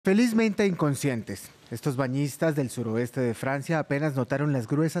Felizmente inconscientes, estos bañistas del suroeste de Francia apenas notaron las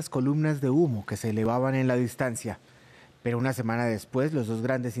gruesas columnas de humo que se elevaban en la distancia. Pero una semana después, los dos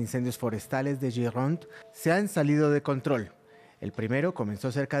grandes incendios forestales de Gironda se han salido de control. El primero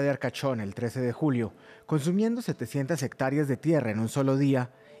comenzó cerca de Arcachón el 13 de julio, consumiendo 700 hectáreas de tierra en un solo día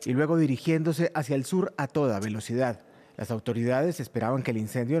y luego dirigiéndose hacia el sur a toda velocidad. Las autoridades esperaban que el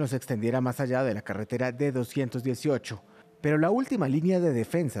incendio no se extendiera más allá de la carretera D218. Pero la última línea de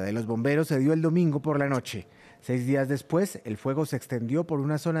defensa de los bomberos se dio el domingo por la noche. 6 días después, el fuego se extendió por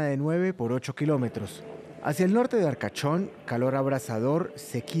una zona de 9 por 8 kilómetros. Hacia el norte de Arcachón, calor abrasador,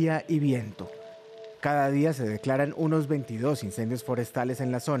 sequía y viento. Cada día se declaran unos 22 incendios forestales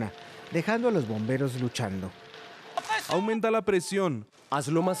en la zona, dejando a los bomberos luchando. Aumenta la presión.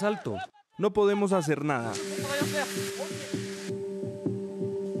 Hazlo más alto. No podemos hacer nada.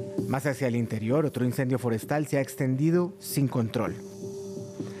 Más hacia el interior, otro incendio forestal se ha extendido sin control.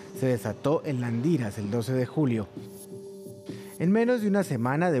 Se desató en Landiras el 12 de julio. En menos de una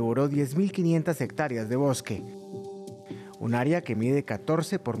semana devoró 10.500 hectáreas de bosque, un área que mide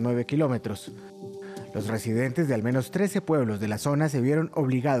 14 por 9 kilómetros. Los residentes de al menos 13 pueblos de la zona se vieron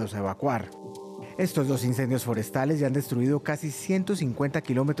obligados a evacuar. Estos dos incendios forestales ya han destruido casi 150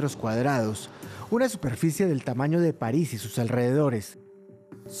 kilómetros cuadrados, una superficie del tamaño de París y sus alrededores.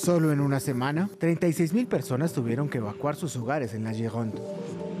 Solo en una semana, 36.000 personas tuvieron que evacuar sus hogares en la Gironda.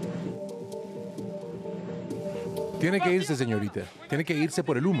 Tiene que irse, señorita. Tiene que irse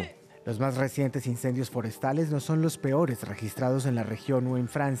por el humo. Los más recientes incendios forestales no son los peores registrados en la región o en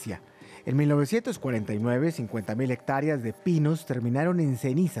Francia. En 1949, 50.000 hectáreas de pinos terminaron en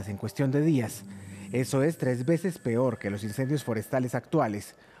cenizas en cuestión de días. Eso es 3 veces peor que los incendios forestales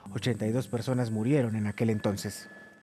actuales. 82 personas murieron en aquel entonces.